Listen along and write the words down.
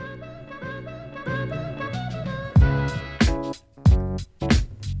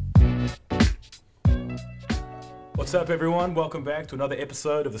What's up, everyone? Welcome back to another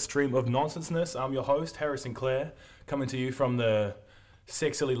episode of the Stream of Nonsenseness. I'm your host, Harris Sinclair, coming to you from the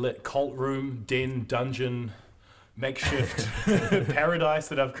sexily lit cult room, den, dungeon, makeshift paradise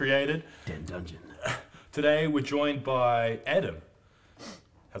that I've created. Den dungeon. Today, we're joined by Adam.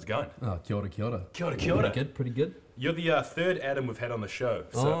 How's it going? Oh, kia ora, kia ora. Kia ora, kia ora. Pretty good. You're the third Adam we've had on the show.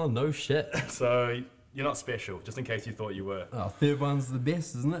 Oh, no shit. So you're not special, just in case you thought you were. Oh, third one's the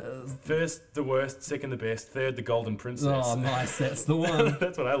best, isn't it? First, the worst. Second, the best. Third, the golden princess. Oh, nice. That's the one.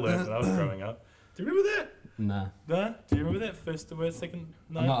 That's what I learned when I was growing up. Do you remember that? Nah. Nah? Do you remember that? First, the worst, second?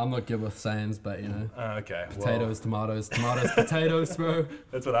 No? I'm not good with sayings, but you know. Okay. Potatoes, tomatoes, potatoes, bro.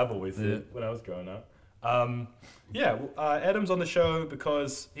 That's what I've always said when I was growing up. Adam's on the show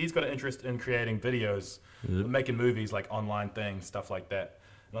because he's got an interest in creating videos, making movies, like online things, stuff like that.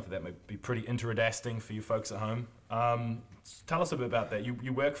 Not that that might be pretty interesting for you folks at home. Tell us a bit about that.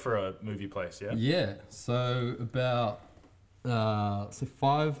 You work for a movie place, yeah? Yeah. So about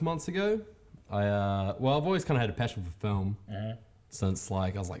 5 months ago, I've always kind of had a passion for film since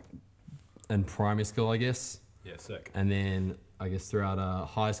like I was like in primary school, I guess. Yeah, sick. And then I guess throughout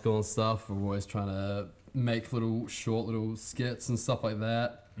high school and stuff, we're always trying to make short little skits and stuff like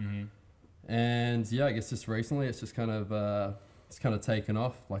that. Mm-hmm. And yeah, I guess just recently it's just kind of taken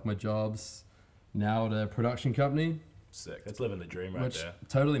off. Like my job's now at a production company. Sick. That's living the dream right there.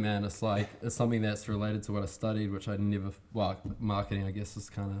 Totally, man. It's like, it's something that's related to what I studied, which I never, marketing, I guess, is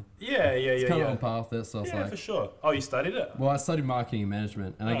kind of... It's kind of on par with it, so it's like... Yeah, for sure. Oh, you studied it? Well, I studied marketing and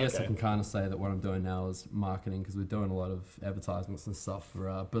management, and I guess I can kind of say that what I'm doing now is marketing, because we're doing a lot of advertisements and stuff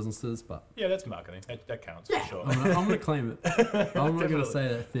for businesses, but... Yeah, that's marketing. That counts, for sure. I'm going to claim it. I'm not going to say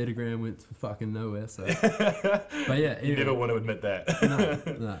that 30 grand went to fucking nowhere, so... But yeah, anyway. You never want to admit that.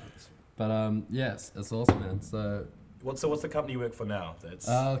 No. But yes, it's awesome, man. So... What's the company you work for now? That's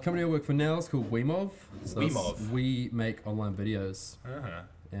the company I work for now is called Weemov. So Weemov. We make online videos,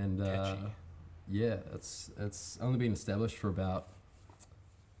 and catchy. it's only been established for about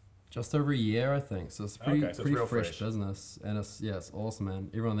just over a year, I think. So it's pretty real fresh business, and it's awesome,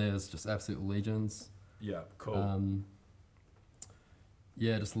 man. Everyone there is just absolute legends. Yeah, cool.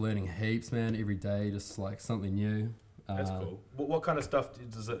 Just learning heaps, man. Every day, just like something new. That's cool. What kind of stuff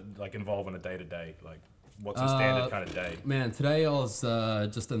does it like involve on a day to day? Like, what's a standard kind of day? Man, today I was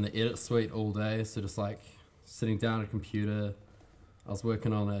just in the edit suite all day, so just like sitting down at a computer. I was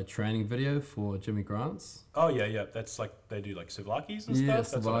working on a training video for Jimmy Grant's. Oh yeah. That's like they do like souvlaki's and stuff.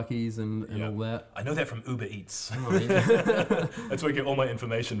 Yeah, souvlaki's and all that. I know that from Uber Eats. Oh, yeah. That's where I get all my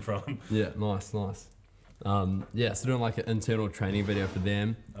information from. Yeah, nice. So doing like an internal training video for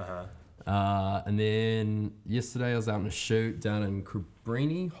them. And then yesterday I was out on a shoot down in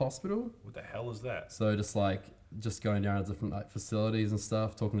Cabrini Hospital. What the hell is that? So just going down to different like facilities and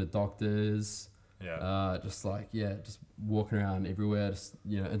stuff, talking to doctors. Yeah. Just walking around everywhere, just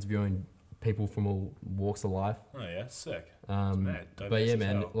interviewing people from all walks of life. Oh yeah, sick. But yeah,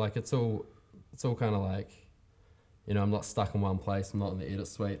 man, like it's all kind of like, I'm not stuck in one place. I'm not in the edit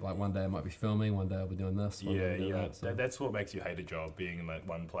suite. Like one day I might be filming, one day I'll be doing this. That's what makes you hate a job, being in like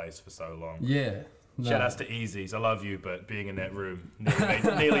one place for so long. Yeah. Shout outs to Easies. I love you, but being in that room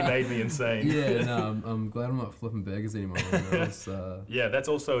nearly made me insane. Yeah, no, I'm glad I'm not flipping burgers anymore. Yeah, that's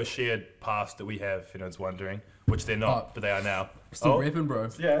also a shared past that we have, if anyone's wondering, which they're not, but they are now. Still repping, bro.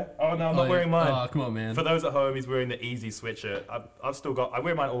 Yeah. Oh, no, I'm not wearing mine. Oh, come on, man. For those at home, he's wearing the Easy sweatshirt. I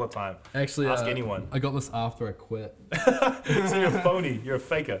wear mine all the time. Actually, ask anyone. I got this after I quit. So you're a phony. You're a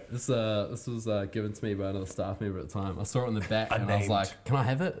faker. This was given to me by another staff member at the time. I saw it on the back and I was like, can I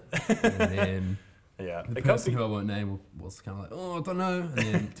have it? And then... Yeah, the person who I won't name was kind of like, oh, I don't know, and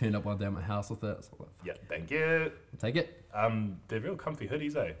then turned up one day at my house with it. So like, yeah, thank you. Take it. They're real comfy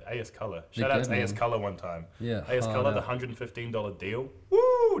hoodies, eh? AS Color. Shout out to AS Color one time. Yeah. AS Color, the $115 deal.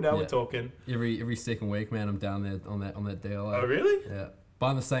 Woo! Now we're talking. Every second week, man, I'm down there on that deal. Oh really? Yeah.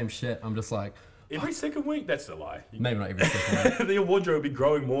 Buying the same shit. I'm just like. Every second week? That's a lie. Maybe not every second week. Your wardrobe would be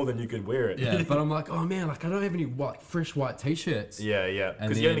growing more than you could wear it. Yeah, but I'm like, oh man, like I don't have any fresh white t-shirts. Yeah.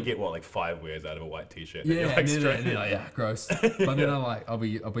 Because you only get 5 wears out of a white t-shirt. Yeah, and then yeah, gross. But then I'll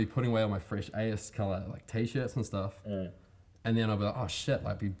be putting away all my fresh AS Color like t-shirts and stuff. And then I'll be like, oh shit,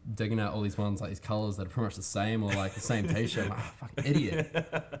 like be digging out all these ones, like these colors that are pretty much the same or like the same t-shirt. I'm like, oh, fucking idiot.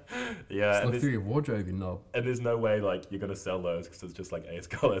 Yeah. Just look through your wardrobe, you knob. And there's no way like you're going to sell those because it's just like AS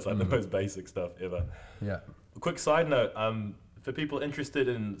Color. It's like the most basic stuff ever. Yeah. A quick side note, for people interested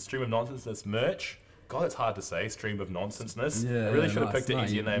in Stream of Nonsenseness merch, God, it's hard to say, Stream of Nonsenseness. Yeah, I really should have picked an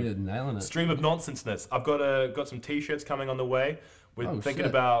easier name. You're nailing it. Stream of Nonsenseness. I've got some t-shirts coming on the way. We're thinking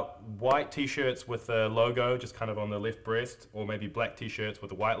about white t-shirts with a logo just kind of on the left breast, or maybe black t-shirts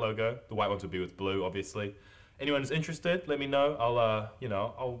with a white logo. The white ones would be with blue, obviously. anyone's interested, let me know.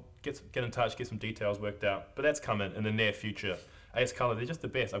 I'll get in touch, get some details worked out. But that's coming in the near future. AS Color, they're just the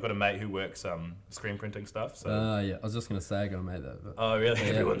best. I've got a mate who works screen printing stuff. So. Yeah, I was just gonna say I got a mate that. But Oh really? Yeah,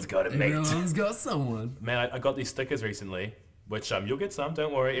 everyone's got a mate. Everyone's got someone. Man, I got these stickers recently, which you'll get some.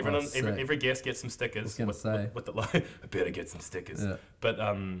 Don't worry. Every guest gets some stickers. I was gonna say. With the line, I better get some stickers. Yeah. But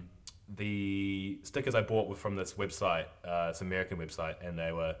the stickers I bought were from this website. It's an American website, and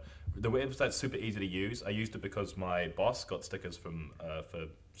the website's super easy to use. I used it because my boss got stickers from for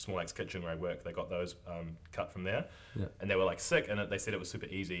Small Axe Kitchen where I work. They got those cut from there, and they were like sick. And they said it was super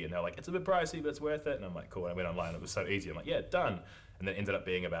easy, and they're like, it's a bit pricey, but it's worth it. And I'm like, cool. And I went online. It was so easy. I'm like, yeah, done. And then it ended up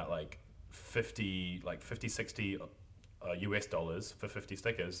being about like 50, 60 US dollars for 50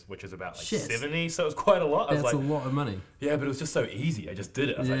 stickers, which is about like 70, so it was quite a lot. That's I was like, a lot of money. yeah, but it was just so easy. I just did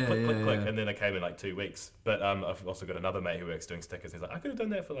it. I was like, click, click, click, yeah. and then I came in like 2 weeks. But I've also got another mate who works doing stickers. He's like, I could have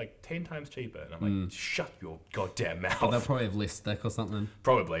done that for like 10 times cheaper. And I'm like, shut your goddamn mouth. But they'll probably have less stick or something.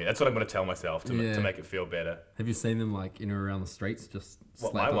 Probably. That's what I'm going to tell myself to make it feel better. Have you seen them like around the streets just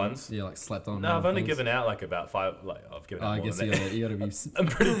What, slapped my on? ones? Yeah, like slapped on. No, I've only things? given out like about 5. Like I've given out I more guess than you that. gotta be. I'm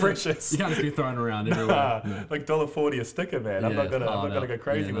pretty precious. You can't just be throwing around everywhere. No. Like $1.40 a sticker, man. I'm not gonna go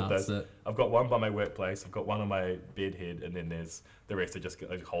crazy with those. It. I've got one by my workplace. I've got one on my bed head, and then there's the rest. I just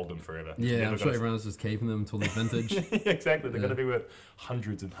hold them forever. Yeah, I'm sure everyone's just keeping them until they're vintage. Exactly. They're gonna be worth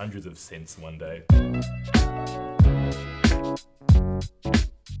hundreds and hundreds of cents one day.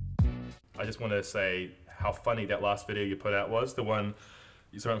 I just want to say how funny that last video you put out was. The one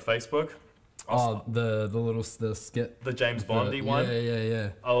you saw on Facebook. The skit. The James Bondy one. Yeah.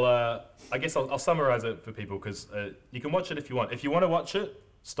 I guess I'll summarize it for people because you can watch it if you want. If you want to watch it,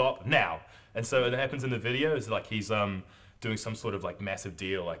 stop now. And so it happens in the video is like he's doing some sort of like massive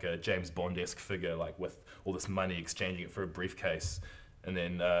deal, like a James Bond-esque figure, like with all this money, exchanging it for a briefcase. And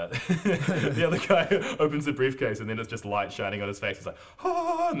then the other guy opens the briefcase, and then it's just light shining on his face. He's like,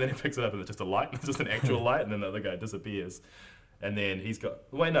 oh, and then he picks it up, and it's just a light. It's just an actual light, and then the other guy disappears. And then he's got,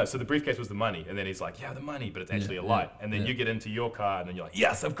 so the briefcase was the money. And then he's like, yeah, the money, but it's actually a light. And then you get into your car, and then you're like,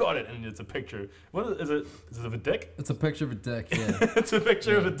 yes, I've got it. And it's a picture. What is it? Is it of a dick? It's a picture of a dick, yeah. It's a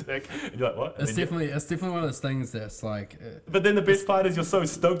picture of a dick. And you're like, what? And it's definitely one of those things that's like... but then the best part is you're so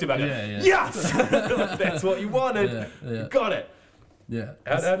stoked about it. Yeah. Yes! That's what you wanted. Yeah. You got it. Yeah.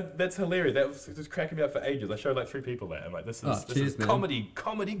 That's hilarious. That was just cracking me up for ages. I showed like 3 people that. I'm like, this is man.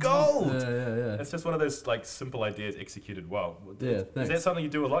 comedy gold. Yeah. It's just one of those like simple ideas executed well. Yeah, Is thanks. that something you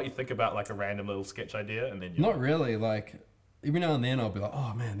do a lot? You think about like a random little sketch idea and then you Not really. Like, every now and then I'll be like,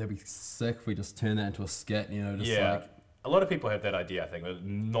 oh man, that'd be sick if we just turn that into a skit, like... A lot of people have that idea, I think, but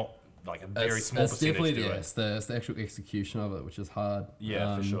not like a very small percentage do it. It's the actual execution of it, which is hard.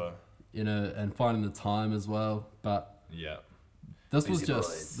 Yeah, for sure. And finding the time as well. But yeah. This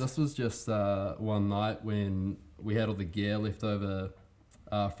was just one night when we had all the gear left over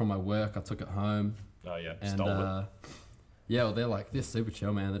from my work. I took it home. Oh yeah, and stole it. Yeah, well, they're super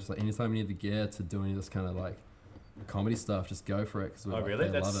chill, man. They're just like, anytime you need the gear to do any of this kind of like comedy stuff, just go for it. Cause really?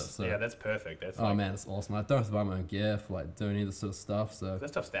 They love it. So. Yeah, that's perfect. That's man, it's awesome. I don't have to buy my own gear for like doing any of this sort of stuff. So that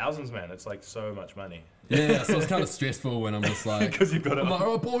stuff's thousands, man. It's like so much money. Yeah, so it's kind of stressful when I'm just like, because you've got it. I'm like,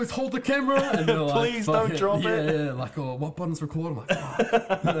 oh boys, hold the camera, and they're like, please don't drop it. Yeah, like, oh, what button's record? I'm like,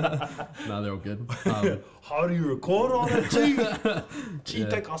 fuck. No, they're all good. How do you record on it, G? G,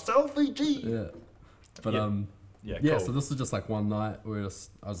 take a selfie, G. Yeah, but cool. So this was just like one night where I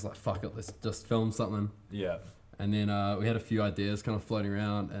was like, fuck it, let's just film something. Yeah. And then we had a few ideas kind of floating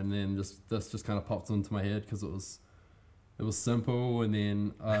around, and then this just kind of popped into my head because it was simple, and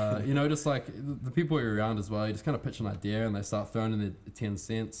then just like the people you're around as well, you just kind of pitch an idea and they start throwing in their 10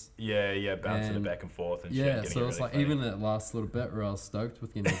 cents. Yeah, bouncing it back and forth and shit. Yeah, so it's really like funny. Even that last little bit where I was stoked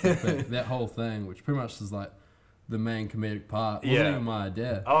with that whole thing, which pretty much is like the main comedic part, wasn't even my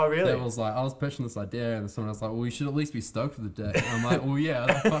idea. Oh, really? It was like, I was pitching this idea and someone else was like, well, you should at least be stoked with the dick. And I'm like, well, yeah,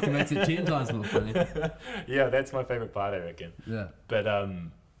 that fucking makes it 10 times more funny. Yeah, that's my favorite part, I reckon. Yeah. But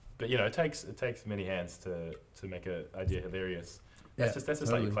it takes many hands to make an idea hilarious. That's just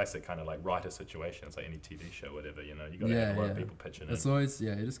totally. Like your classic kind of like writer situation. It's like any TV show, whatever, you got to have a lot of people pitching in. It's always,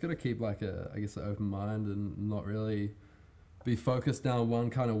 you just got to keep like an open mind and not really be focused down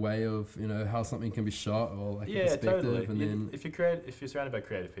one kind of way of, how something can be shot or like a perspective. Totally. And then if you're surrounded by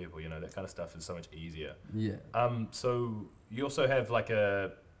creative people, that kind of stuff is so much easier. Yeah. So you also have like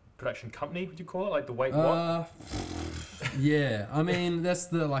a production company, would you call it? Like the Wait What? Yeah, I mean,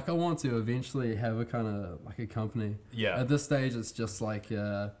 that's I want to eventually have a kind of like a company. Yeah. At this stage, it's just like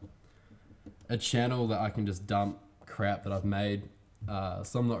a channel that I can just dump crap that I've made.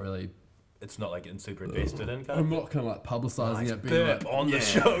 So I'm not really it's not like getting super invested in. I'm not kind of like publicizing it, being Burp like, on the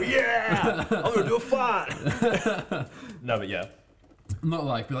show. Yeah, I'm gonna do a fart. No, but yeah. Not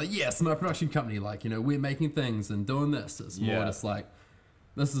like be like, yes, my production company, like, you know, we're making things and doing this. It's more just like,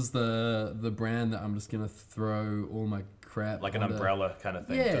 this is the brand that I'm just gonna throw all my crap Like an under. umbrella kind of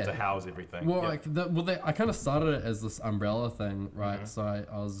thing to house everything. Well, I kind of started it as this umbrella thing, right? So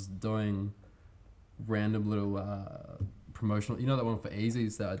I was doing random little promotional, you know, that one for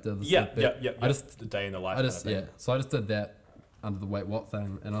Easies that I did. This I just the day in the life. So I just did that under the Wait What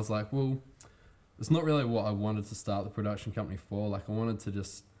thing, and I was like, well, it's not really what I wanted to start the production company for. Like, I wanted to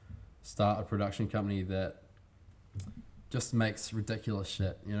just start a production company that just makes ridiculous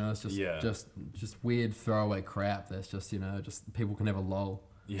shit. You know, it's just weird throwaway crap. That's just, you know, just people can have a lull.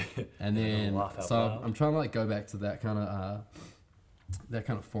 Yeah. And then I'm trying to like go back to that kind of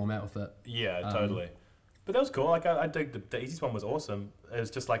format with it. Yeah, totally. But that was cool. Like I dig the Easiest one was awesome. It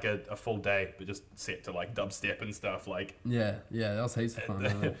was just like a full day, but just set to like dubstep and stuff. Like yeah, that was heaps of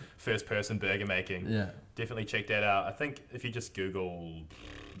fun. First person burger making. Yeah, definitely check that out. I think if you just Google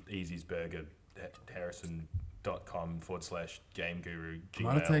Easy's Burger Harrison.com/game guru.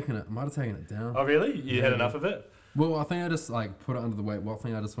 Might have taken it down. Oh really? You had enough of it? Well, I think I just like put it under the Wait What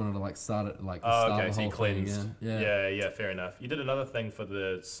thing. I just wanted to like start it like okay, the so you whole thing cleansed. again. Yeah, fair enough. You did another thing for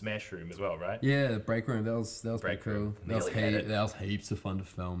the Smash Room as well, right? Yeah, the break room. That was pretty cool. That was heaps of fun to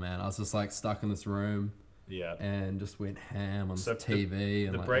film, man. I was just like stuck in this room. Yeah. And just went ham on TV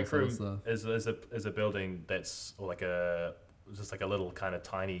and the like break all room sort of stuff. is a building that's like just like a little kind of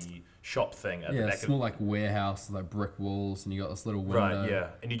tiny shop thing at the back. It's more like warehouse, like brick walls, and you got this little window. Right, yeah.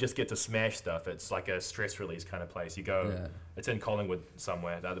 And you just get to smash stuff. It's like a stress release kind of place. You go, it's in Collingwood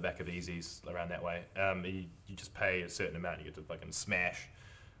somewhere, at the back of Easy's, around that way. You just pay a certain amount, you get to fucking smash,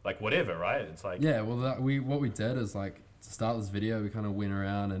 like whatever, right? It's like... Yeah, well, what we did is like, to start this video, we kind of went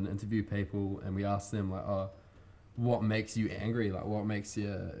around and interviewed people, and we asked them like, what makes you angry? Like, what makes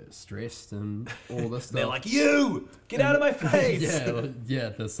you stressed and all this stuff? They're like, you! Get out of my face! yeah,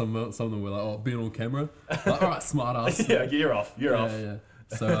 there's some of them were like, being on camera. Like, all right, smart ass. Yeah, you're off. You're off. Yeah.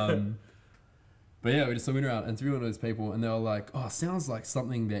 So, but yeah, we just went around interviewing those people, and they were like, oh, it sounds like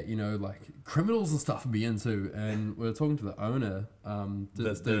something that, you know, like criminals and stuff would be into. And we were talking to the owner,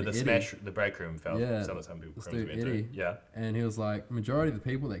 the break room felt some people this criminals dude, would be into. Eddie. Yeah. And he was like, majority of the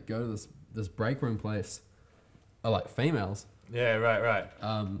people that go to this break room place are like females. Yeah, right.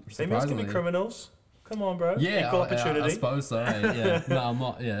 Females can be criminals. Come on, bro. Yeah, equal opportunity. I suppose so. Yeah, no, I'm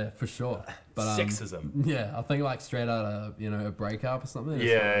not. Yeah, for sure. But sexism. Yeah, I think like straight out of a breakup or something.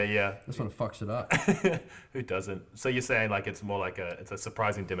 Yeah. Just want to fuck shit up. Who doesn't? So you're saying like it's more like it's a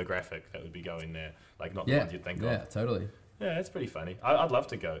surprising demographic that would be going there, like not the ones you'd think of. Yeah, totally. Yeah, it's pretty funny. I'd love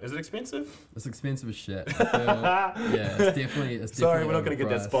to go. Is it expensive? It's expensive as shit. It's definitely. Sorry, we're not going to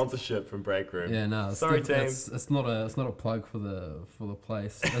get that sponsorship from Break Room. Yeah, no. Sorry, team. It's not a plug for the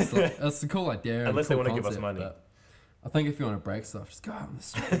place. It's a cool idea. Unless they want to give us concept, money. I think if you want to break stuff, just go out on the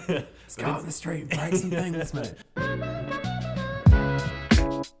street. Just go out on the street, break some things, mate.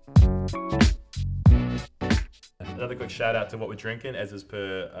 Another quick shout out to what we're drinking, as is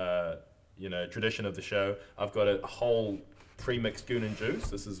per tradition of the show. I've got a whole pre-mixed goon and juice.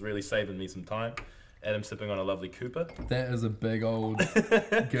 This is really saving me some time. Adam's sipping on a lovely Cooper. That is a big old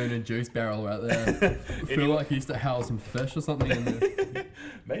goon and juice barrel right there. I feel like he used to house some fish or something in there.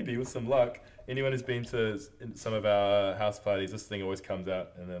 Maybe, with some luck. Anyone who's been to some of our house parties, this thing always comes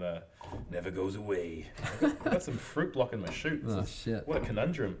out and then never goes away. I've got some fruit blocking my chute. Shit. What a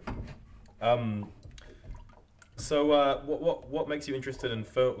conundrum. So what makes you interested in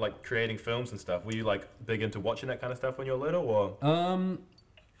film, like creating films and stuff? Were you like big into watching that kind of stuff when you were little, or?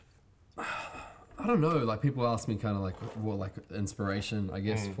 I don't know. Like people ask me kind of like what like inspiration, I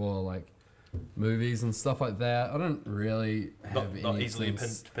guess, for like movies and stuff like that. I don't really have not any easily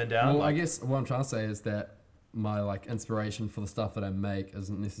sense. pinned down. Well, I guess what I'm trying to say is that my like inspiration for the stuff that I make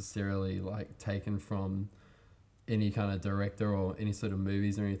isn't necessarily like taken from any kind of director or any sort of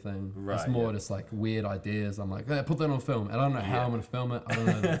movies or anything. Right, it's more just like weird ideas. I'm like, hey, put that on film. And I don't know how I'm going to film it. I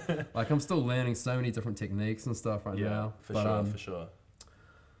don't know. Like I'm still learning so many different techniques and stuff right now. For sure.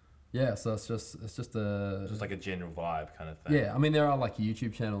 Yeah, so it's just like a general vibe kind of thing. Yeah, I mean there are like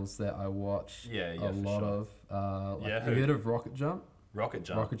YouTube channels that I watch a lot of. Have you heard of Rocket Jump? Rocket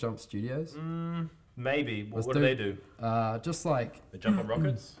Jump Studios? Maybe. What do they do? Just like they jump on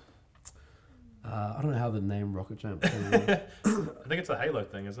rockets? I don't know how the name Rocket Jump. I think it's a Halo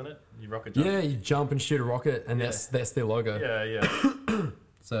thing, isn't it? You rocket jump. Yeah, you jump and shoot a rocket, and that's their logo. Yeah.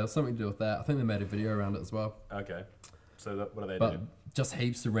 So something to do with that. I think they made a video around it as well. Okay. So what do they do? Just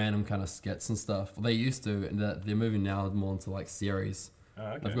heaps of random kind of skits and stuff. They used to, and they're moving now more into like series. Oh,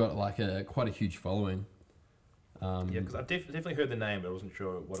 okay. They've got like quite a huge following. Yeah, because I've definitely heard the name, but I wasn't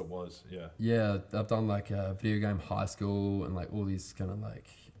sure what it was. Yeah. Yeah, I've done like video game high school and like all these kind of like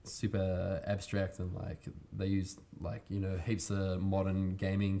super abstract and like they use like, you know, heaps of modern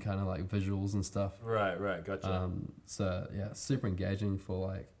gaming kind of like visuals and stuff. Right, gotcha. So yeah, super engaging for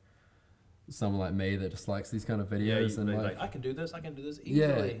like someone like me that just likes these kind of videos. Yeah, and like, I can do this easily.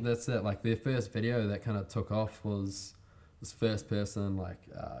 Yeah, that's it. Like their first video that kind of took off was this first person like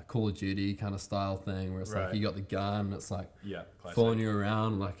Call of Duty kind of style thing where it's like you got the gun and it's like following you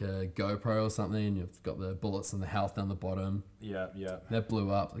around like a GoPro or something and you've got the bullets and the health down the bottom. Yeah. That blew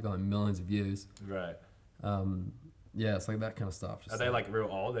up. They got like millions of views. Right. Yeah, it's like that kind of stuff. Are they like real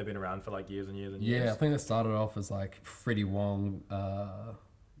old? They've been around for like years and years and years? Yeah, I think they started off as like Freddie Wong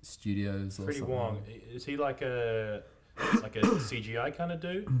Studios or Freddie something. Wong, is he like a CGI kind of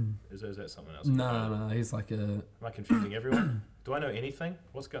dude? Is that something else? No, he's like a... Am I confusing everyone? Do I know anything?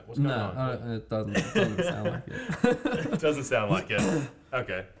 What's going on? No, it doesn't sound like it. It doesn't sound like it.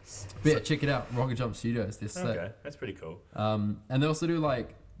 Okay. But yeah, check it out. Rocket Jump Studios. They're sick. Okay, that's pretty cool. And they also do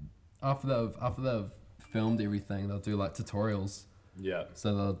like, after they've filmed everything, they'll do like tutorials. Yeah.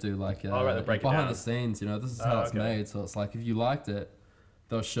 So they'll do like they break it behind down. the scenes, you know, this is how it's made. So it's like, if you liked it,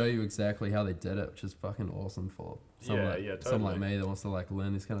 they'll show you exactly how they did it, which is fucking awesome for someone like me that wants to like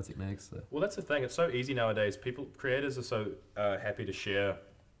learn these kind of techniques. So. Well, that's the thing. It's so easy nowadays. Creators are so happy to share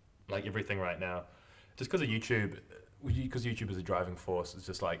like everything right now. Just because of YouTube, because YouTube is a driving force, it's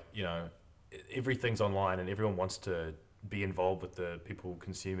just like, you know, everything's online and everyone wants to be involved with the people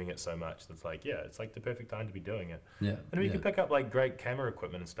consuming it so much. It's like, it's like the perfect time to be doing it. Yeah. And you can pick up like great camera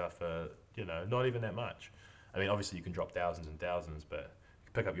equipment and stuff for, you know, not even that much. I mean, obviously you can drop thousands and thousands, but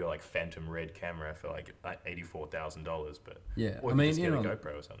pick up your like Phantom Red camera for like $84,000, but or you just get a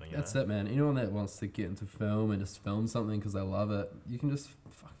GoPro or something. That's it, man. Anyone that wants to get into film and just film something because they love it, you can just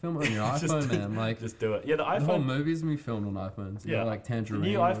film it on your iPhone, man. Like just do it. Yeah, the whole iPhone movies be filmed on iPhones. You know, like Tangerine. The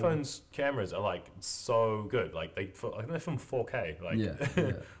new iPhone's cameras are like so good. Like they film 4K, like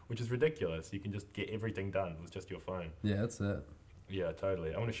which is ridiculous. You can just get everything done with just your phone. Yeah, that's it. Yeah,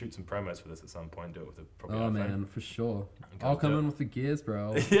 totally. I want to shoot some promos for this at some point. Do it with a proper iPhone. Oh man, for sure. I'll come in with the gears,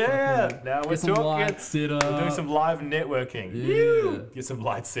 bro. Yeah, now we're talking. We're doing some live networking. Yeah. Get some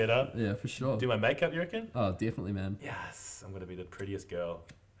lights set up. Yeah, for sure. Do my makeup, you reckon? Oh, definitely, man. Yes, I'm gonna be the prettiest girl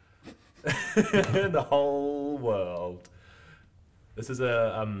in the whole world. This is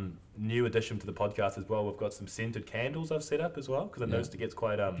a new addition to the podcast as well. We've got some scented candles I've set up as well because I noticed it gets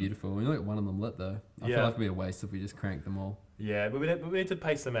quite beautiful. We only got one of them lit though. I feel like it'd be a waste if we just cranked them all. Yeah, but we need to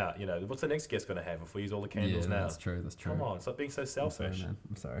pace them out. You know, what's the next guest going to have if we use all the candles now? That's true. Come on, stop being so selfish.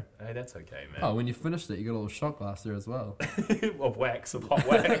 I'm sorry. Hey, that's okay, man. Oh, when you finished it, you got a little shot glass there as well. Of hot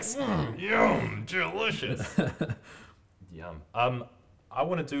wax. Yum, delicious. Yum. I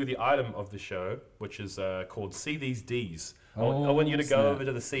want to do the item of the show, which is called See These Ds. I want you to go over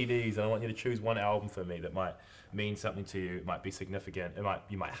to the CDs, and I want you to choose one album for me that might mean something to you. It might be significant.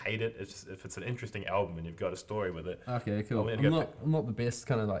 You might hate it if it's an interesting album and you've got a story with it. Okay, cool. I'm not the best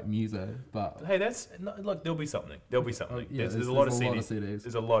kind of like muso, but hey, look. There'll be something. Yeah, there's a lot of CDs.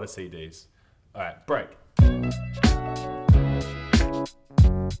 There's a lot of CDs. All right, break.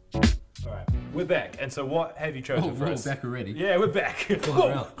 All right, we're back. And so, what have you chosen for us? We're back already. Yeah, we're back.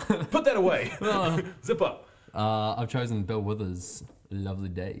 Put that away. Zip up. I've chosen Bill Withers' Lovely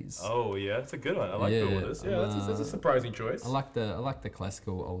Days. Oh yeah, that's a good one. I like Bill Withers. Yeah, that's a surprising choice. I like the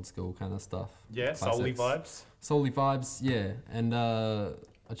classical, old school kind of stuff. Yeah, soul-y vibes. Soul-y vibes, yeah. And I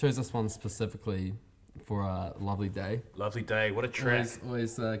chose this one specifically for a Lovely Day. Lovely Day, what a track.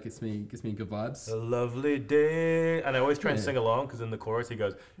 Always gets me good vibes. A lovely day. And I always try and sing along because in the chorus he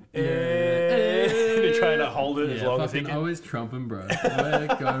goes, and you're trying to hold it as long as he can. I always trump him, bro.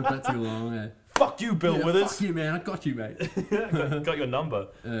 I go a bit too long. Fuck you, Bill Withers. Fuck you, man. I got you, mate. got your number.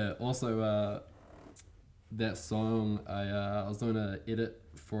 Also, that song, I was doing an edit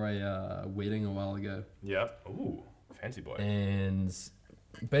for a wedding a while ago. Yeah. Ooh, fancy boy. And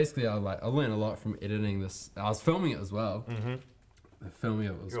basically, I learned a lot from editing this. I was filming it as well. Mm-hmm. Filming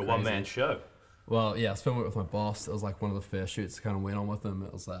it was You're a crazy. one-man show. Well, yeah, I was filming it with my boss. It was like one of the first shoots I kind of went on with him.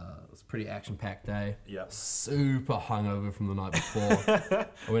 It was a pretty action-packed day. Yeah. Super hungover from the night before.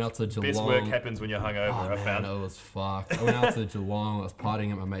 I went out to Geelong. Best work happens when you're hungover, I found. It was fucked. I went out to Geelong. I was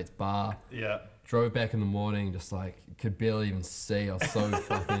partying at my mate's bar. Yeah. drove back in the morning, just like could barely even see. I was so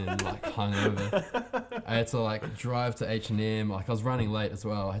fucking like hungover. I had to like drive to H&M. Like I was running late as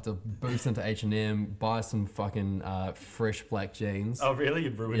well. I had to boost into H&M, buy some fucking fresh black jeans. Oh really?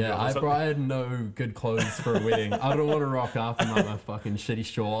 You'd ruined it. Yeah, I had no good clothes for a wedding. I don't want to rock up in like my fucking shitty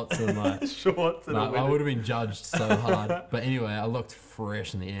shorts and like shorts. I would have been judged so hard. But anyway, I looked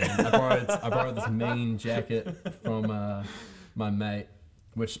fresh in the end. I borrowed this mean jacket from my mate,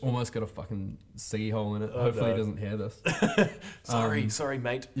 which almost got a fucking ciggy hole in it. Hopefully he doesn't hear this. Sorry,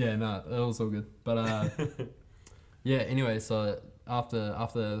 mate. Yeah, no, it was all good. But yeah, anyway, so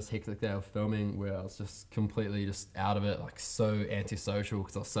after this hectic day of filming where I was just completely just out of it, like so antisocial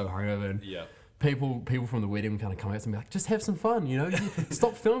because I was so hungover, and people from the wedding kind of come up to me like, just have some fun, you know,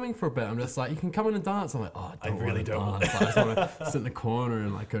 stop filming for a bit. I'm just like, you can come in and dance. I'm like, oh, I really don't want to dance. Like, I just want to sit in the corner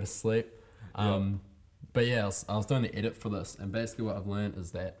and like go to sleep. But yeah, I was doing the edit for this, and basically what I've learned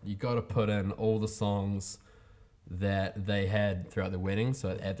is that you got to put in all the songs that they had throughout the wedding.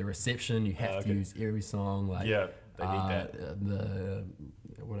 So at the reception, you have to use every song. Like they need that.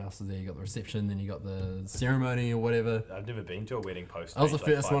 What else is there? You got the reception, then you got the ceremony or whatever. I've never been to a wedding post. That was the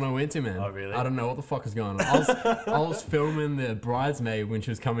first one I went to, man. Oh really? I don't know what the fuck is going on. I was filming the bridesmaid when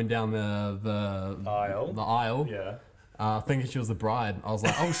she was coming down the aisle. The aisle. Yeah. Thinking she was the bride. I was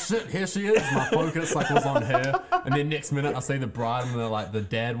like, oh shit, here she is. My focus like was on her, and then next minute I see the bride and the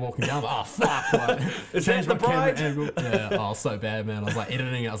dad walking down. I'm like, oh fuck! Like, change my camera angle. Yeah, oh so bad, man. I was like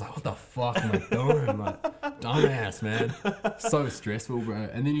editing it. I was like, what the fuck am I doing? I'm like, dumbass, man. So stressful, bro.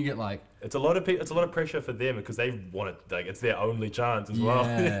 And then you get like, it's a lot of pressure for them because they want it, like it's their only chance as well.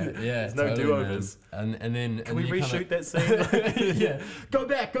 Yeah, There's no totally, do-overs. Man. And then can we reshoot that scene? Yeah, go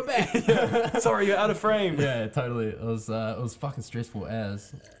back. Yeah. Sorry, you're out of frame. Yeah, totally. It was fucking stressful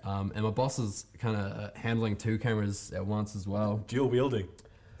as. And my boss is kind of handling 2 cameras at once as well. Dual wielding.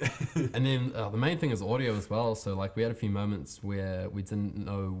 And then the main thing is audio as well. So like we had a few moments where we didn't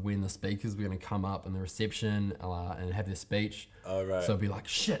know when the speakers were going to come up in the reception and have their speech. Oh right. So it'd be like,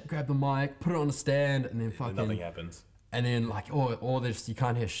 shit, grab the mic, put it on the stand, and then fucking nothing happens. And then like, or there's you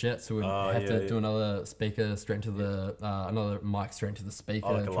can't hear shit, so we have to do another speaker straight into the another mic straight into the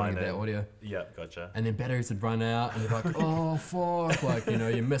speaker, trying to get that audio. Yeah, gotcha. And then batteries would run out, and you're like, oh fuck, like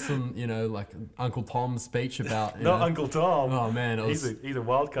you're missing, like Uncle Tom's speech about. Not Uncle Tom. Oh man, he's a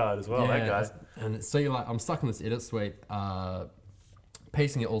wild card as well. That guy. And so you're like, I'm stuck in this edit suite,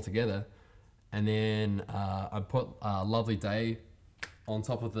 piecing it all together, and then I put "Lovely Day" on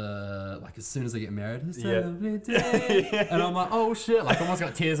top of as soon as I get married, it's a lovely day. And I'm like, oh shit, like I almost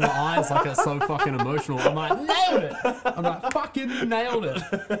got tears in my eyes, like it's so fucking emotional. I'm like, nailed it. I'm like, fucking nailed it.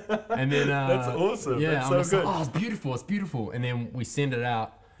 And then that's awesome. Yeah, that's I'm so just good. like, oh, it's beautiful. And then we send it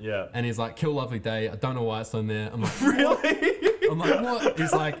out. Yeah. And he's like, kill Lovely Day. I don't know why it's on there. I'm like, really? I'm like, what?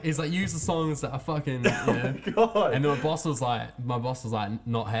 He's like, use the songs that are fucking. God. And then my boss was like,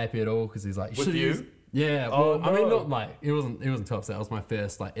 not happy at all because he's like, with you? Yeah, well, no. I mean, not like he wasn't too upset. It was my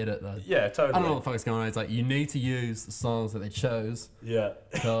first edit. Yeah, totally. I don't know what the fuck is going on. It's like you need to use the songs that they chose. Yeah,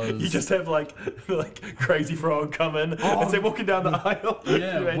 because you just have like Crazy Frog come in and say walking down the aisle.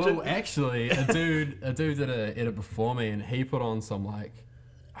 Yeah, well, actually, a dude did an edit before me, and he put on some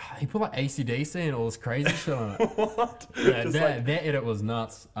he put AC/DC and all this crazy shit on it. What? Yeah, that edit was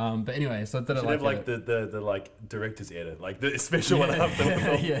nuts. But anyway, so I did it have the director's edit, like the special one after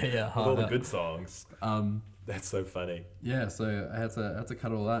with all the good songs. That's so funny. Yeah, so I had to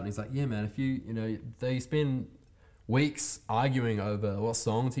cut all that, and he's like, yeah, man, if they spend weeks arguing over what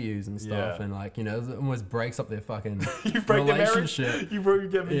song to use and stuff, and it almost breaks up their fucking relationship. You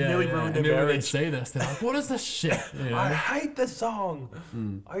nearly ruined their marriage. When they say this, they're like, what is this shit? I hate this song.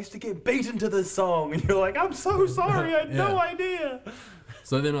 I used to get beaten to this song, and you're like, I'm so sorry, I had no idea.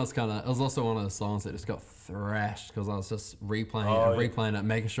 So then it was also one of the songs that just got thrashed because I was just replaying it,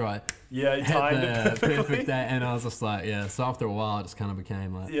 making sure I timed it perfect day, and I was just like, so after a while it just kind of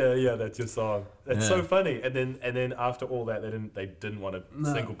became like, that's your song. That's so funny. And then after all that, they didn't want a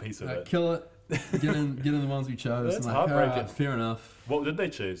single piece of it. Kill it. Get in the ones we chose. That's heartbreaking. Right, fair enough. What did they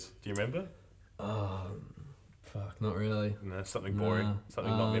choose? Do you remember? Fuck, not really. No, something boring.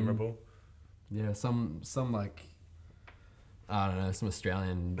 Something not memorable. Yeah, some like, I don't know, some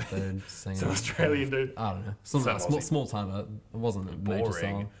Australian dude singing. Some Australian dude. I don't know. Some small time. It wasn't a major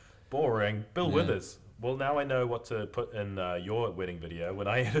song. Boring. Bill Withers. Well, now I know what to put in your wedding video when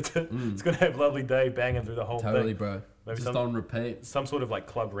I edit it. It's gonna have "Lovely Day" banging through the whole thing. Totally, bro. Maybe just on repeat. Some sort of like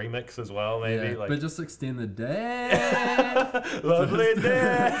club remix as well, maybe. Yeah, like, but just extend the day. Lovely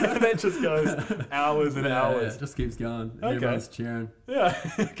day. And that just goes hours and hours. Yeah, it just keeps going. Okay. Everyone's cheering. Yeah,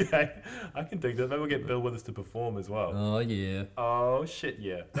 okay. I can dig that. Maybe we'll get Bill Withers to perform as well. Oh, yeah. Oh, shit,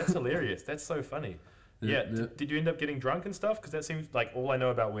 yeah. That's hilarious. That's so funny. Yeah. Yeah. Did you end up getting drunk and stuff? Because that seems like all I know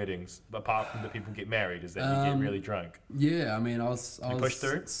about weddings, apart from that people get married, is that you get really drunk. Yeah, I mean, I was pushed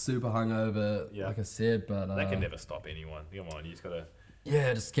through? super hungover, Yeah. like I said, but That can never stop anyone. Come on, you just gotta.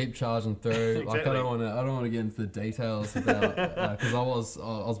 yeah, just keep charging through. Like Exactly. I don't want to get into the details about because I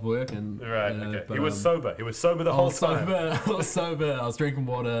was working. Right. you know, Okay. but, He was sober. He was sober the whole time. I was sober. I was drinking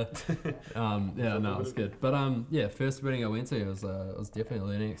water. Yeah, no, it was good. But yeah, first wedding I went to was definitely a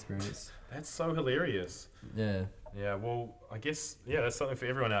learning experience. That's so hilarious. Yeah. Yeah. Well, I guess that's something for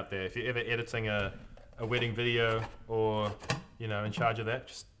everyone out there. If you're ever editing a wedding video or in charge of that,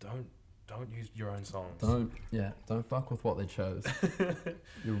 just don't use your own songs. Don't fuck with what they chose.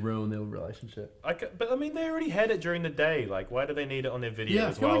 You'll ruin their relationship. But I mean, they already had it during the day. Like, why do they need it on their video Yeah, I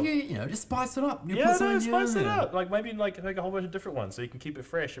as feel well? like just spice it up. Spice it up. Like maybe make a whole bunch of different ones so you can keep it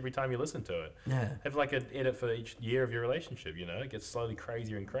fresh every time you listen to it. Yeah. Have like an edit for each year of your relationship. It gets slowly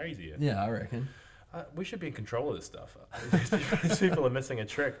crazier and crazier. Yeah, I reckon. We should be in control of this stuff. These people are missing a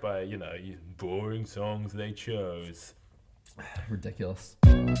trick by boring songs they chose. Ridiculous.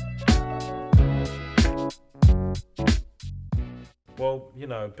 Well,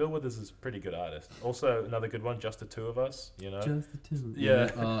 Bill Withers is a pretty good artist. Also, another good one, Just the Two of Us. Just the two.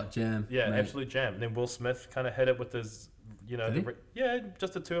 Yeah. Jam. Yeah, mate. absolute jam. And then Will Smith kind of hit it with his,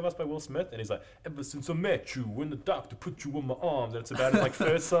 Just the Two of Us by Will Smith. And he's like, ever since I met you, when the doctor put you in my arms. And it's about his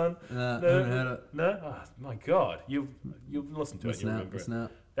first son. No, haven't heard it. No? Oh, my God. You'll listen to it. You'll remember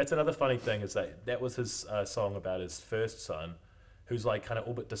it. That's another funny thing is that was his song about his first son, who's like kind of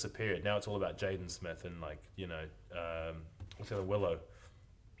all but disappeared. Now it's all about Jaden Smith and what's the other, Willow.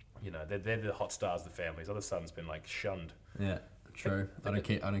 They're the hot stars of the family. His other son's been like shunned. Yeah, true. I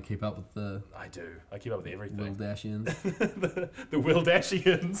don't keep up with the. I do. I keep up with everything. Wildashians. the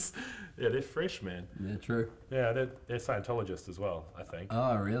Wildashians. Yeah, they're fresh, man. Yeah, true. Yeah, they're Scientologists as well, I think.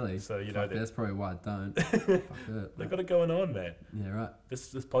 Oh, really? So that's probably why I don't. Fuck it. They got it going on, man. Yeah, right.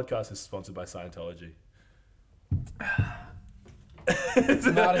 This podcast is sponsored by Scientology. It's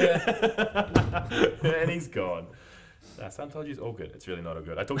not here. And he's gone. Scientology is all good. It's really not all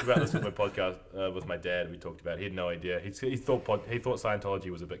good. I talked about this with my podcast with my dad. We talked about it. He had no idea. He thought Scientology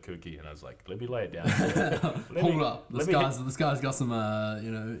was a bit kooky, and I was like, let me lay it down. Hold up. This guy's got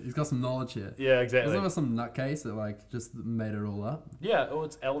some he's got some knowledge here. Yeah, exactly. Was there some nutcase that just made it all up? Yeah,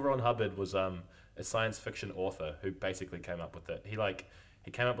 it's L. Ron Hubbard was a science fiction author who basically came up with it.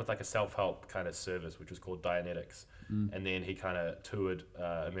 He came up with a self-help kind of service which was called Dianetics, and then he kind of toured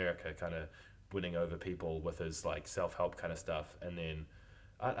America, kind of winning over people with his self-help kind of stuff. And then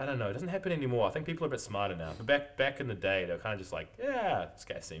I don't know, it doesn't happen anymore. I think people are a bit smarter now, but back in the day they were kind of just like, yeah, this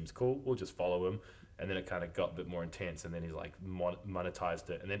guy seems cool, we'll just follow him. And then it kind of got a bit more intense, and then he's monetized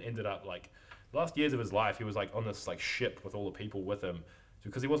it, and then ended up last years of his life he was on this ship with all the people with him,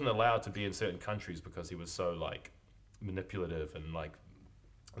 because he wasn't allowed to be in certain countries because he was so manipulative, and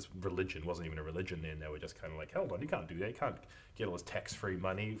this religion wasn't even a religion then. They were just kind of hold on, you can't do that. You can't get all this tax-free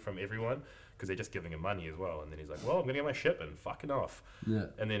money from everyone because they're just giving him money as well. And then he's like, well, I'm going to get my ship and fucking off. Yeah.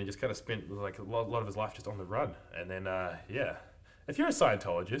 And then he just kind of spent a lot of his life just on the run. And then, if you're a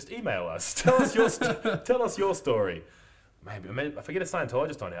Scientologist, email us. Tell us your story. Maybe if I get a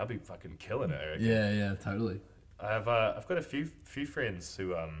Scientologist on here, I'll be fucking killing it, I reckon. Yeah, totally. I've got a few friends who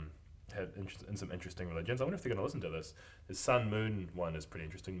have interest in some interesting religions. I wonder if they're going to listen to this. The Sun Moon one is pretty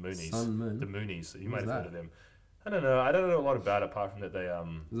interesting. Moonies. Sun Moon? The Moonies. You might have heard of them. I don't know. I don't know a lot about it apart from that they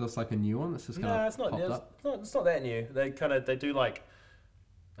Is this a new one that's just kind of popped up? It's not that new. They do I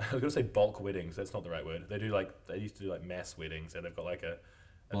was gonna say bulk weddings. That's not the right word. They used to do mass weddings, and they've got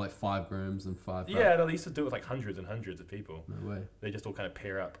Well, 5 grooms and 5. Yeah, no, they used to do it with hundreds and hundreds of people. No way. They just all kind of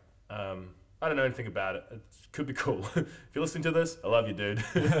pair up. I don't know anything about it. It could be cool. If you're listening to this, I love you, dude.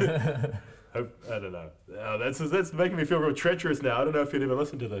 I don't know. That's making me feel real treacherous now. I don't know if you'd ever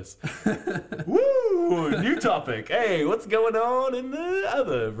listen to this. Woo! New topic. Hey, what's going on in the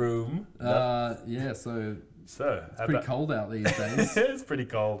other room? Yeah, so it's pretty cold out these days. It's pretty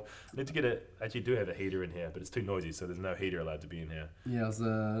cold. Need to get it. Actually, do have a heater in here, but it's too noisy, so there's no heater allowed to be in here. Yeah, I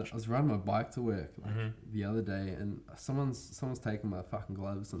was riding my bike to work the other day, and someone's taken my fucking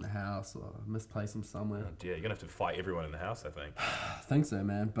gloves in the house, or I misplaced them somewhere. Oh dear, you're gonna have to fight everyone in the house, I think. I think so,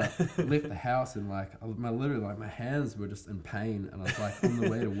 man. But I left the house and my hands were just in pain, and I was on the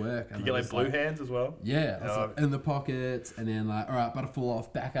way to work. And you get blue hands as well? Yeah, I was in the pockets, and then all right, better fall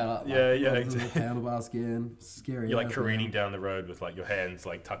off, back out. Yeah, exactly. Handlebars again. scary. You're like careening down the road with like your hands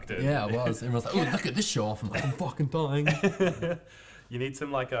like tucked in. Yeah, I was. Everyone's like, oh, look at this show off. I'm like, I'm fucking dying. You need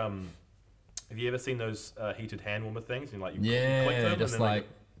some like have you ever seen those heated hand warmer things? And like you Yeah, click them just and then like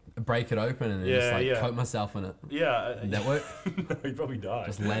break it open and then just like coat myself in it. Yeah. Did that work? No, you probably die.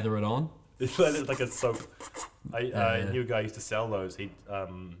 Just lather it on. It's like a soap. I knew a guy who used to sell those. He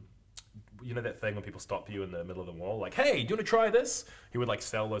you know that thing when people stop you in the middle of the mall, like, hey, do you want to try this? He would like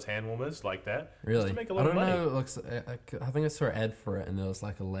sell those hand warmers like that. Really? Just to make a lot of money. Know. It looks, I think I saw an ad for it, and there was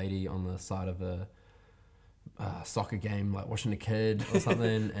like a lady on the side of a soccer game, like watching a kid or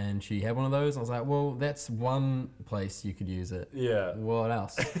something, and she had one of those. I was like, well, that's one place you could use it. Yeah. What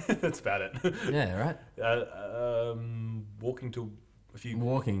else? That's about it. Yeah, right. Walking,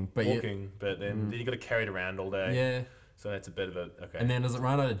 but then you got to carry it around all day. Yeah. So that's a bit of a okay. And then does it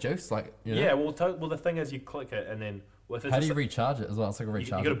run out of juice? Like, you know? Yeah. Well, the thing is, you click it, and then if it's how do you recharge it as well? It's like a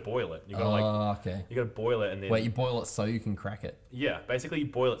recharge. You got to boil it. You got to okay. You got to boil it, and then wait, you boil it so you can crack it. Yeah, basically you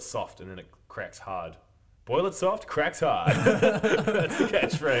boil it soft, and then it cracks hard. Boil it soft, cracks hard. That's the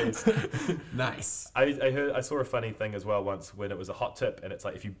catchphrase. Nice. I saw a funny thing as well once when it was a hot tip, and it's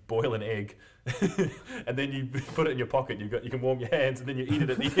like if you boil an egg and then you put it in your pocket, you can warm your hands, and then you eat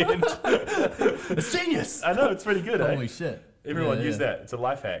it at the end. It's genius. I know, it's pretty good. Holy shit! Everyone use that. It's a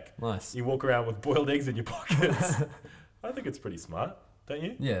life hack. Nice. You walk around with boiled eggs in your pockets. I think it's pretty smart. Don't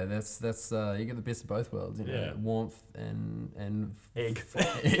you? Yeah, that's you get the best of both worlds. You know, warmth and egg.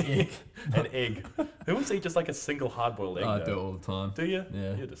 Egg. An egg. Who wants to eat just like a single hard-boiled egg? I do it all the time. Do you?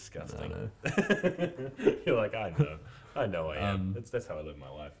 Yeah. You're disgusting. I know. You're like, I know I am. That's how I live my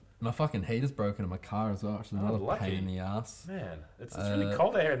life. My fucking heater's broken in my car as well, which is another pain in the ass. Man, it's really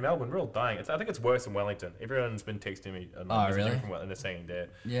cold out here in Melbourne. We're all dying. I think it's worse in Wellington. Everyone's been texting me. Really? From and they're saying there.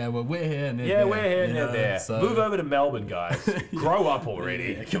 Yeah, well, we're here and they're there. We're here and they're there. So... Move over to Melbourne, guys. Grow up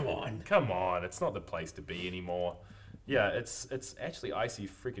already. Yeah, come on. Come on. It's not the place to be anymore. Yeah, it's actually icy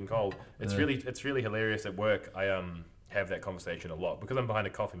freaking cold. It's really hilarious at work. I have that conversation a lot because I'm behind a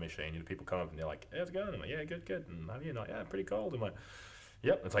coffee machine. You know, people come up and they're like, "How's it going?" I'm like, "Yeah, good." And how are you? Like, "Yeah, pretty cold." I'm like,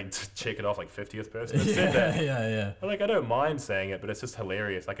 "Yep." It's like check it off like 50th person that said that. Yeah. I'm like, I don't mind saying it, but it's just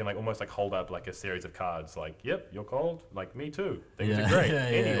hilarious. I can like almost like hold up like a series of cards. Like, "Yep, you're cold." Like, me too. Things are great.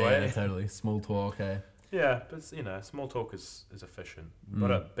 Anyway, yeah, totally. Small talk. Okay. Yeah, but small talk is efficient,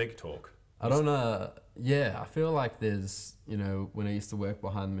 but a big talk. I don't know. Yeah, I feel like there's, when I used to work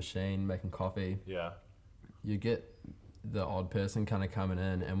behind the machine making coffee. Yeah. You get the odd person kind of coming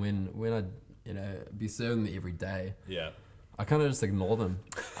in, and when I, be serving them every day. Yeah. I kind of just ignore them,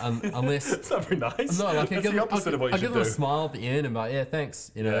 unless it's not very nice. No, like that's the opposite of what you should do. I give them a smile at the end and be like, yeah,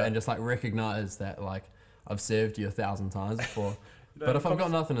 thanks, and just like recognize that like I've served you 1,000 times before. But if I've got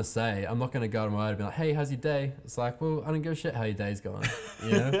nothing to say, I'm not going to go to my way and be like, hey, how's your day? It's like, well, I don't give a shit how your day's going.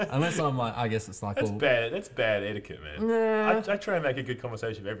 Unless I'm like, I guess it's like, that's bad. That's bad etiquette, man. Nah. I try and make a good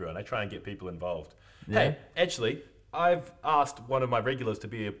conversation with everyone. I try and get people involved. Yeah. Hey, actually, I've asked one of my regulars to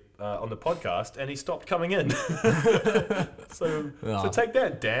be on the podcast, and he stopped coming in. So take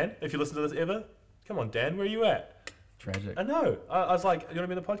that, Dan. If you listen to this ever, come on, Dan, where are you at? Tragic. I know. I was like, you want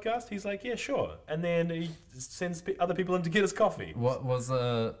to be on the podcast? He's like, yeah, sure. And then he sends other people in to get us coffee. What was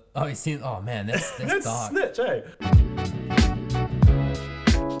he sent? Oh man, that's that's dark. Snitch, eh?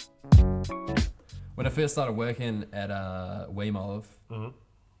 When I first started working at Weemolive,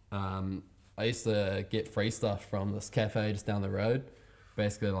 I used to get free stuff from this cafe just down the road.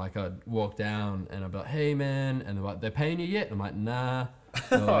 Basically, like I'd walk down and I'd be like, "Hey, man," and they're like, "They're paying you yet?" And I'm like, "Nah."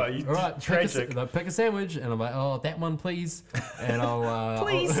 Like, all right, pick a sandwich, and I'm like, "Oh, that one, please." And I'll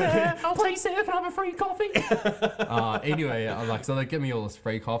please, sir, please, sir, can I have a free coffee? Anyway, I'm like, so they give me all this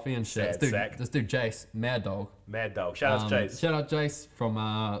free coffee and shit. This dude, Jace, Mad Dog. Shout out Jace. Shout out Jace from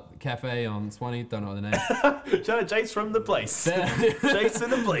Cafe on Swanee. Don't know the name. Shout out Jace from the place. Jace in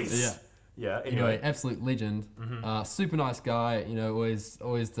the place. Yeah. Yeah. Anyway, absolute legend. Super nice guy. Always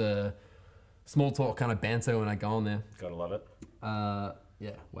the small talk kind of banter when I go on there. Gotta love it.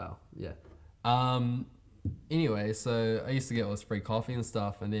 Yeah. Wow. Yeah. Anyway, so I used to get all this free coffee and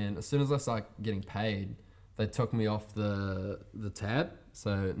stuff, and then as soon as I started getting paid, they took me off the tab.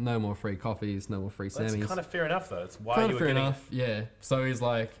 So no more free coffees, no more free Sammies. That's kind of fair enough, though. It's why kind you of were fair getting... enough. Yeah. So he's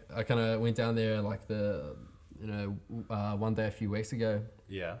like, I kind of went down there like one day a few weeks ago.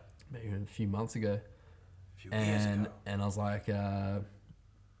 Yeah. Maybe a few months ago. Years ago. And I was like, I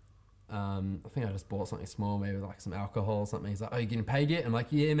think I just bought something small, maybe like some alcohol or something. He's like, "Oh, you getting paid yet?" I'm like,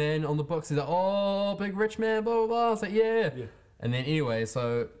 "Yeah, man, on the books." He's like, "Oh, big rich man, blah, blah, blah." I was like, yeah. And then anyway,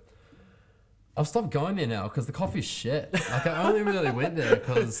 so I've stopped going there now because the coffee's shit. Like I only really went there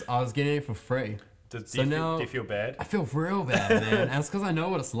because I was getting it for free. So now do you feel bad? I feel real bad, man. And it's because I know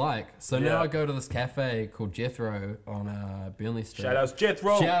what it's like. So now I go to this cafe called Jethro on Burnley Street. Shout outs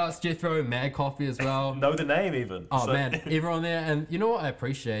Jethro. Shout outs Jethro, Mad Coffee as well. Know the name even. Oh man, everyone there, and you know what I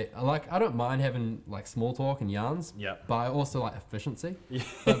appreciate? I don't mind having like small talk and yarns. Yeah. But I also like efficiency.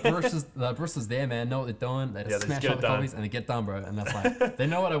 The baristas there, man, know what they're doing. They just smash out the coffees and they get done, bro. And that's like they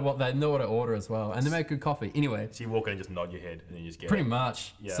know what I want. They know what I order as well, and they make good coffee. Anyway. So you walk in and just nod your head, and then you just get pretty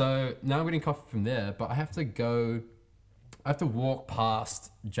much. Yeah. So now I'm getting coffee from there, but I have to walk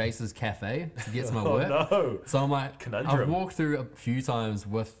past Jace's cafe to get to my work. No. So I'm like, Conundrum. I've walked through a few times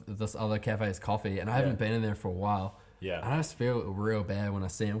with this other cafe's coffee, and I haven't been in there for a while. Yeah. And I just feel real bad when I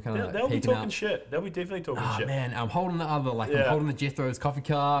see him kind of They'll be peeking talking out. shit. They'll be definitely talking Oh shit. man, I'm holding the other, I'm holding the Jethro's coffee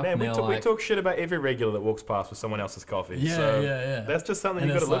cup. Man, we like, talk shit about every regular that walks past with someone else's coffee. Yeah, so yeah. That's just something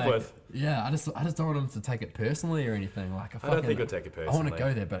and you got to it's live like, with. Yeah, I just don't want him to take it personally or anything. Like I don't think he'll take it I want personally. to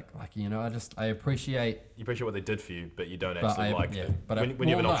go there, but like I appreciate. You appreciate what they did for you, but you don't actually like them. But when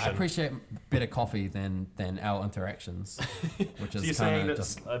you have an option. I appreciate better coffee than our interactions, which So is you're saying kind that of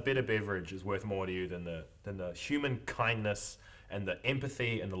just a better beverage is worth more to you than the human kindness and the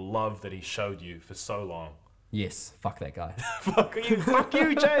empathy and the love that he showed you for so long. yes. Fuck that guy. fuck you,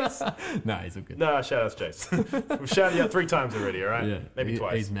 Jace. No, he's all good. No, shout outs, Jace. We've shouted you out 3 times already, all right? Yeah, Maybe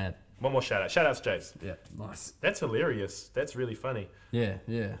twice. He's mad. One more shout out. Shout outs, Jace. Yeah, nice. That's hilarious. That's really funny. Yeah.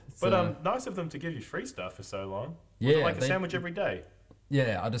 But nice of them to give you free stuff for so long. Was Yeah, it like a sandwich every day?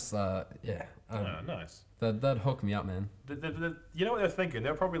 Yeah, I just Oh, nice. That'd hook me up, man. You know what they're thinking?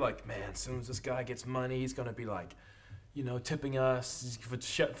 They're probably like, man, as soon as this guy gets money, he's gonna be like, tipping us for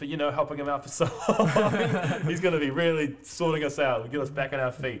helping him out for so long. He's gonna be really sorting us out, get us back on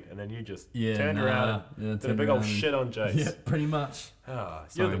our feet, and then you just turned around and did a big old shit on Jace. Yeah, pretty much. You're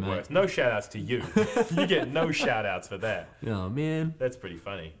Sorry, the mate. worst. No shout outs to you. You get no shout outs for that. Oh man. That's pretty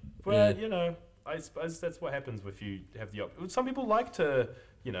funny. But I suppose that's what happens if you have the some people like to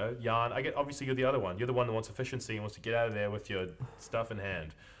yarn. Obviously you're the other one. You're the one that wants efficiency and wants to get out of there with your stuff in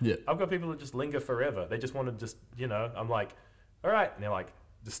hand. Yeah. I've got people that just linger forever. They just want to just, I'm like, all right. And they're like,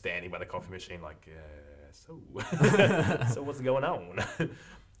 just standing by the coffee machine like, so what's going on?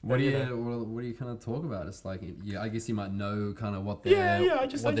 What do you kind of talk about? It's like, I guess you might know kind of what they're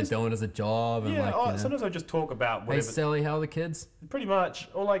doing as a job. And sometimes I just talk about whatever. Hey Sally, how are the kids? Pretty much.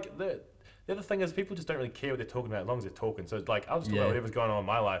 Or like the other thing is people just don't really care what they're talking about as long as they're talking. So it's like, I'll just talk about whatever's going on in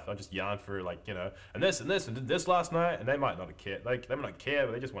my life. I'll just yarn through and this and this and did this last night. And they might not care. Like, they might not care,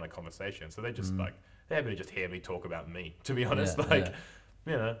 but they just want a conversation. So they just they're happy to just hear me talk about me, to be honest. But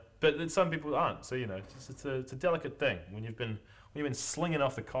some people aren't. So, it's a delicate thing. When you've been slinging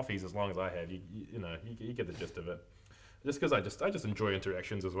off the coffees as long as I have, you get the gist of it. Just because I just enjoy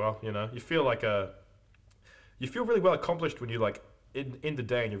interactions as well. You feel like you feel really well accomplished when you in the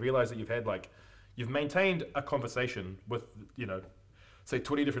day and you realize that you've maintained a conversation with say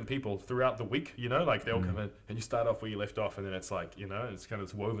 20 different people throughout the week. They all come in and you start off where you left off, and then it's it's kind of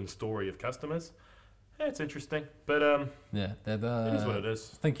this woven story of customers. Yeah, it's interesting, but it is what it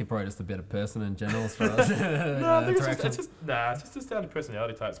is. I think you're probably just a better person in general as far as No, I think it's just down to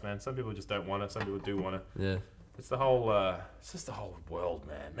personality types, man. Some people just don't want it. Some people do want it. Yeah. It's just the whole world,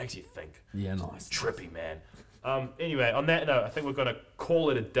 man. Makes you think. Yeah, nice. Trippy, man. Anyway, on that note, I think we're going to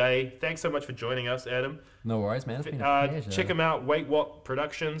call it a day. Thanks so much for joining us, Adam. No worries, man. It's been a pleasure. Check him out, Wait What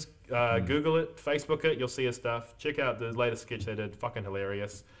Productions. Google it, Facebook it, you'll see his stuff. Check out the latest sketch they did. Fucking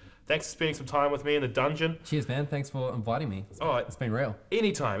hilarious. Thanks for spending some time with me in the dungeon. Cheers, man. Thanks for inviting me. It's been real.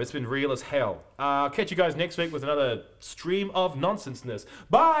 Anytime. It's been real as hell. Catch you guys next week with another stream of nonsenseness.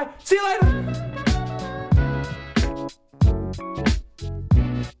 Bye. See you later.